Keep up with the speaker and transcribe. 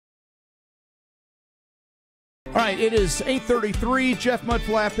All right, it is 8:33. Jeff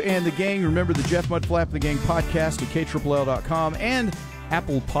Mudflap and the gang. Remember the Jeff Mudflap and the gang podcast at KLL.com and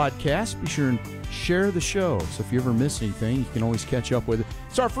Apple Podcasts. Be sure and share the show. So if you ever miss anything, you can always catch up with it.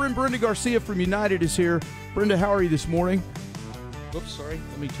 So our friend Brenda Garcia from United is here. Brenda, how are you this morning? Oops, sorry.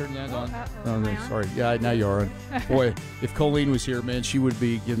 Let me turn that on. Oh, no, sorry. Yeah, now you are on. Boy, if Colleen was here, man, she would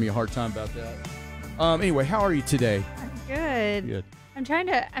be giving me a hard time about that. Anyway, how are you today? I'm good. Good. I'm trying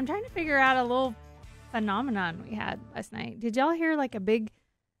to figure out a little phenomenon we had last night. Did y'all hear like a big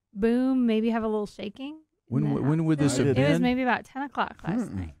boom, maybe have a little shaking? When would this have been? It was maybe about 10 o'clock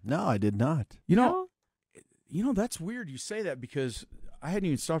last night. No, I did not. You know, that's weird you say that because I hadn't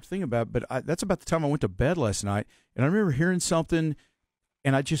even stopped thinking about it, but that's about the time I went to bed last night, and I remember hearing something,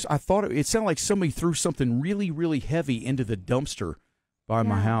 and I thought it sounded like somebody threw something really, really heavy into the dumpster by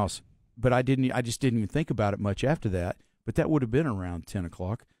my house, but I just didn't even think about it much after that, but that would have been around 10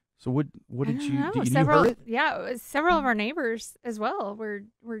 o'clock. So what did you do? You heard it? Yeah, it was several of our neighbors as well were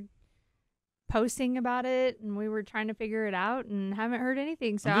posting about it, and we were trying to figure it out and haven't heard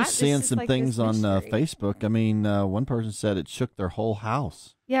anything. So I'm just seeing some things on Facebook. I mean, one person said it shook their whole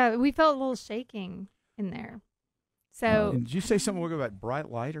house. Yeah, we felt a little shaking in there. So did you say something about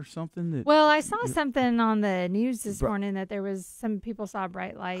bright light or something? Well, I saw something on the news this morning that there was some people saw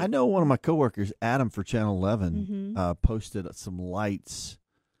bright light. I know one of my coworkers, Adam for Channel 11, posted some lights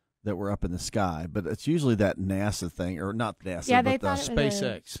that were up in the sky, but it's usually that NASA thing, or not NASA, yeah, but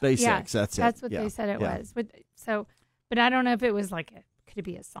SpaceX. SpaceX, yeah, that's it. That's what they said it was. But I don't know if it was like could it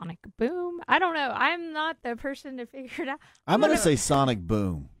be a sonic boom? I don't know. I'm not the person to figure it out. I'm going to say sonic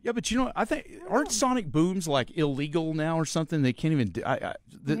boom. Yeah, but you know, I think aren't sonic booms like illegal now or something? They can't even.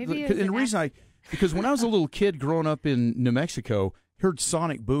 Because when I was a little kid growing up in New Mexico, heard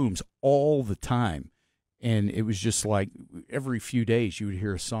sonic booms all the time. And it was just like every few days you would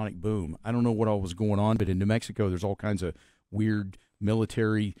hear a sonic boom. I don't know what all was going on, but in New Mexico there's all kinds of weird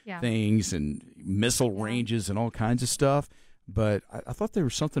military things and missile ranges and all kinds of stuff. But I thought there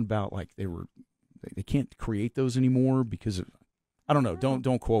was something about like they can't create those anymore because of, I don't know.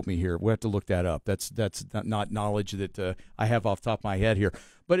 Don't quote me here. We'll have to look that up. That's not knowledge that I have off the top of my head here.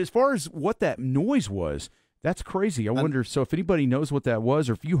 But as far as what that noise was, that's crazy. I wonder, so if anybody knows what that was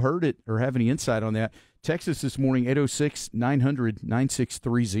or if you heard it or have any insight on that, text us this morning,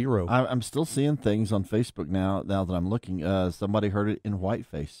 806-900-9630. I'm still seeing things on Facebook now that I'm looking. Somebody heard it in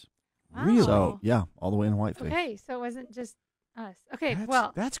whiteface. Wow. Really? So, yeah, all the way in whiteface. Okay, so it wasn't just us. Okay,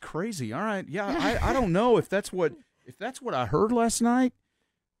 that's crazy. All right. Yeah, I don't know if that's what I heard last night,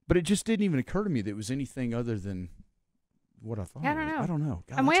 but it just didn't even occur to me that it was anything other than what I thought. I don't know. I don't know.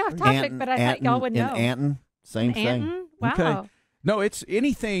 God, I'm way off topic, but I thought y'all would know. Anton, same thing. Wow. Okay. No, it's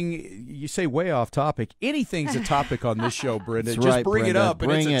anything. You say way off topic. Anything's a topic on this show, Brenda. Just right, bring Brenda. it up,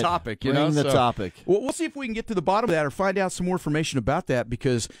 and it's a topic. Bring the topic. We'll see if we can get to the bottom of that or find out some more information about that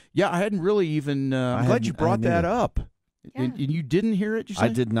because, I hadn't really even. I'm glad you brought that up. Yeah. And you didn't hear it? You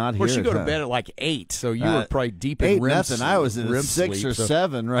said? I did not hear it. Of course, you go to bed at like 8, so you were probably deep in REM nothing. I was in 6 or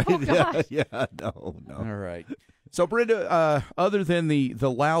 7, right? Oh, gosh. Yeah, no. All right. So, Brenda, other than the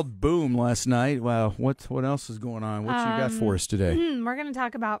loud boom last night, wow, what else is going on? What you got for us today? We're going to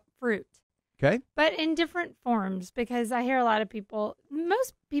talk about fruit. Okay. But in different forms because I hear a lot of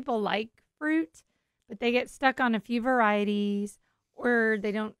most people like fruit, but they get stuck on a few varieties or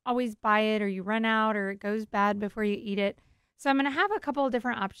they don't always buy it or you run out or it goes bad before you eat it. So I'm going to have a couple of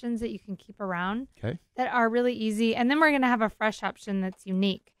different options that you can keep around that are really easy. And then we're going to have a fresh option that's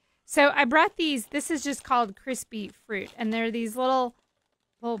unique. So I brought these. This is just called crispy fruit. And they're these little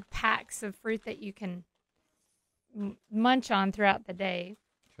packs of fruit that you can munch on throughout the day.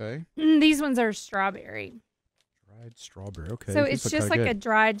 Okay. These ones are strawberry. Dried strawberry. Okay. So it's just like a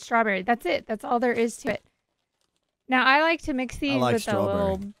dried strawberry. That's it. That's all there is to it. Now, I like to mix these with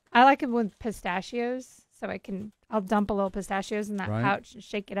I like it with pistachios. So I'll dump a little pistachios in that pouch and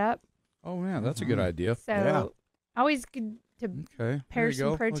shake it up. Oh, yeah. That's a good idea. So always good to pair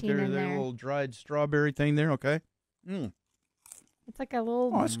some protein in there. A little dried strawberry thing there. Okay. It's like a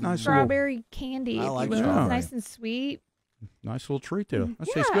little nice strawberry candy. I like strawberry. strawberry. It's nice and sweet. Nice little treat there. That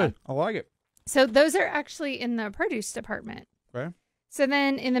tastes good. I like it. So those are actually in the produce department. Okay. So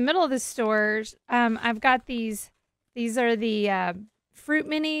then in the middle of the stores, I've got these. These are the Fruit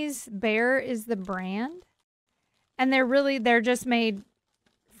Minis. Bear is the brand. And they're just made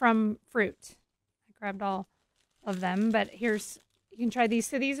from fruit. I grabbed all of them, but you can try these.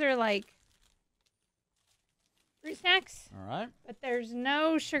 So these are like fruit snacks. All right. But there's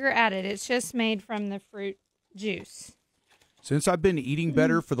no sugar added. It's just made from the fruit juice. Since I've been eating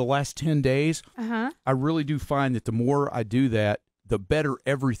better for the last 10 days, I really do find that the more I do that, the better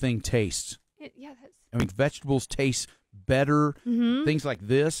everything tastes. I mean, vegetables taste better. Things like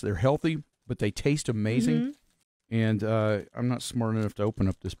this, they're healthy, but they taste amazing. And I'm not smart enough to open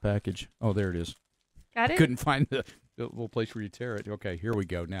up this package. Oh, there it is. Got it? I couldn't find the little place where you tear it. Okay, here we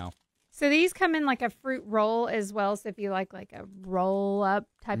go now. So these come in like a fruit roll as well. So if you like a roll up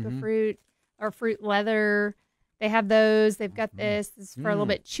type of fruit or fruit leather, they have those. They've got this. This is for a little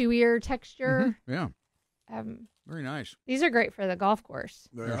bit chewier texture. Yeah. Very nice. These are great for the golf course.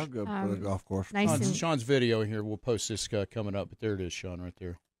 They are good for the golf course. Nice. Sean's video here. We'll post this coming up, but there it is, Sean, right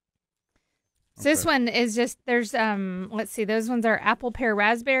there. So this one is just, there's, let's see, those ones are apple pear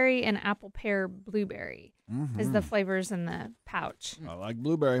raspberry and apple pear blueberry is the flavors in the pouch. I like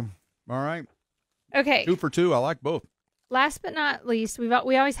blueberry. All right. Okay. 2 for 2. I like both. Last but not least, we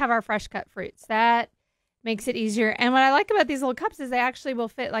always have our fresh cut fruits. That makes it easier. And what I like about these little cups is they actually will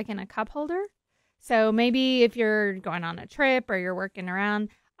fit like in a cup holder. So maybe if you're going on a trip or you're working around,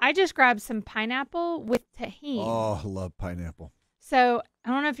 I just grabbed some pineapple with tahini. Oh, I love pineapple. So I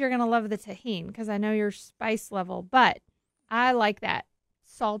don't know if you're going to love the tahini because I know your spice level, but I like that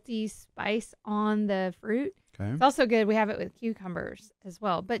salty spice on the fruit. Okay. It's also good. We have it with cucumbers as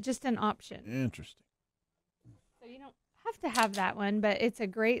well, but just an option. Interesting. So you don't have to have that one, but it's a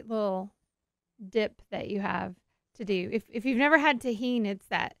great little dip that you have to do. If you've never had tahini, it's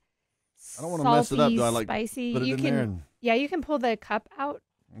that I don't want to mess it up. Do I spicy. put it you in can, there? And... Yeah, you can pull the cup out.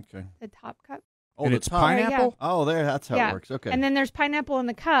 Okay. The top cup. Oh, and the it's top. pineapple? Oh, there. That's how it works. Okay. And then there's pineapple in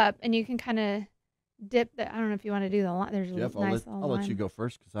the cup, and you can kind of dip the. I don't know if you want to do the line. There's Jeff, a nice I'll let you go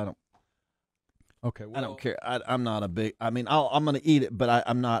first because I don't. Okay. Well, I don't care. I'm not a big. I mean, I'm going to eat it, but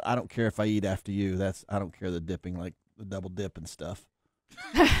I'm not. I don't care if I eat after you. I don't care the dipping, like the double dip and stuff.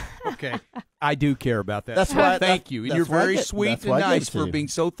 Okay. I do care about that. That's why. Thank you. And you're very sweet and nice for being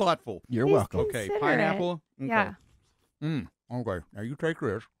so thoughtful. You're Please welcome. Okay. consider Pineapple. it. Okay. Yeah. Okay. Now you take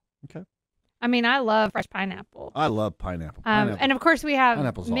this. Okay. I mean, I love fresh pineapple. I love pineapple. And of course, we have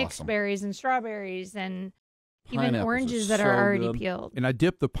Pineapple's mixed awesome. berries and strawberries and even Pineapples oranges are that are so already good. peeled. And I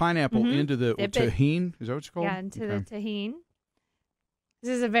dip the pineapple into the Dip it. tahini. Is that what it's called? Yeah, into the tahini.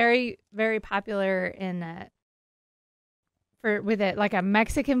 This is a very, very popular in with it like a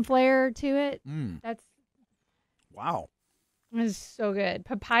Mexican flair to it. That's wow. It's so good.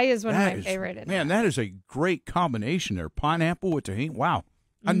 Papaya is one of my favorite. Man, that is a great combination there. Pineapple with tahini. Wow.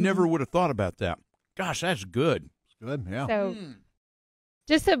 I never would have thought about that. Gosh, that's good. It's good. Yeah. So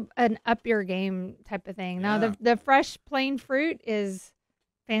just an up your game type of thing. Now, the fresh plain fruit is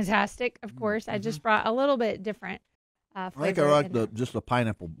fantastic, of course. I just brought a little bit different flavor. I think I like just the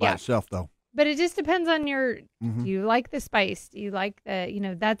pineapple by itself, though. But it just depends on your, do you like the spice? Do you like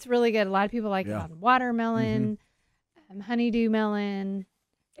the, that's really good. A lot of people like it on watermelon, honeydew melon.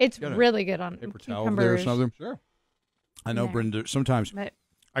 It's really good on paper cucumbers. towel there or something. Sure. I know, Brenda, sometimes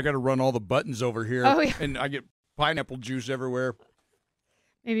I got to run all the buttons over here, and I get pineapple juice everywhere.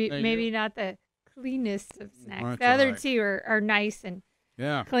 Maybe not the cleanest of snacks. Well, the other two are nice and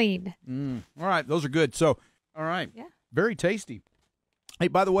clean. All right, those are good. So, all right, very tasty. Hey,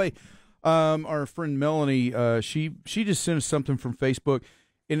 by the way, our friend Melanie, she just sent us something from Facebook,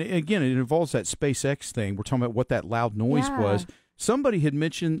 and again, it involves that SpaceX thing. We're talking about what that loud noise was. Somebody had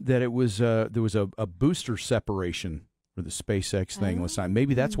mentioned that it was there was a booster separation for the SpaceX thing last night.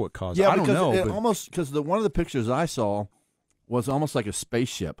 Maybe that's what caused it. I don't know. It almost because one of the pictures I saw was almost like a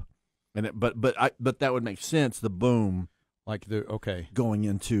spaceship, and but that would make sense. The boom, like going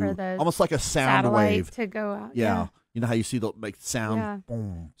into For almost like a sound wave to go out. Yeah. You know how you see the make sound.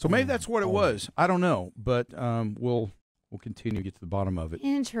 Boom. So maybe that's what it was. I don't know, but we'll continue to get to the bottom of it.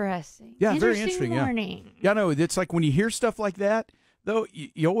 Interesting. Yeah, very interesting. Morning. Yeah, no, it's like when you hear stuff like that, though,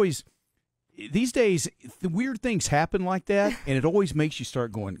 you always these days the weird things happen like that, and it always makes you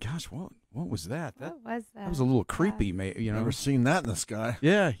start going, "Gosh, what was that? What was that? That was a little creepy, Never seen that in the sky.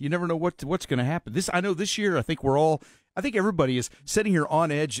 Yeah, you never know what's going to happen. I know this year, I think everybody is sitting here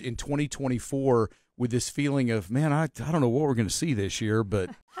on edge in 2024 with this feeling of, man, I don't know what we're going to see this year, but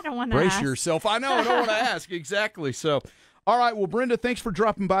I don't want to brace ask. yourself. I know, I don't want to ask. Exactly. So, all right. Well, Brenda, thanks for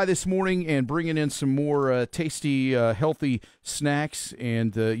dropping by this morning and bringing in some more tasty, healthy snacks.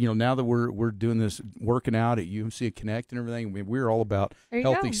 And, now that we're doing this, working out at UMC Connect and everything, we're all about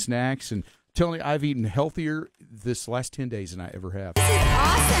healthy snacks. And telling you, I've eaten healthier this last 10 days than I ever have. This is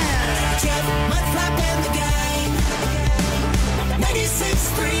awesome. Jeff Mudflap and the gang.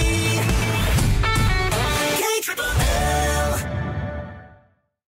 96.3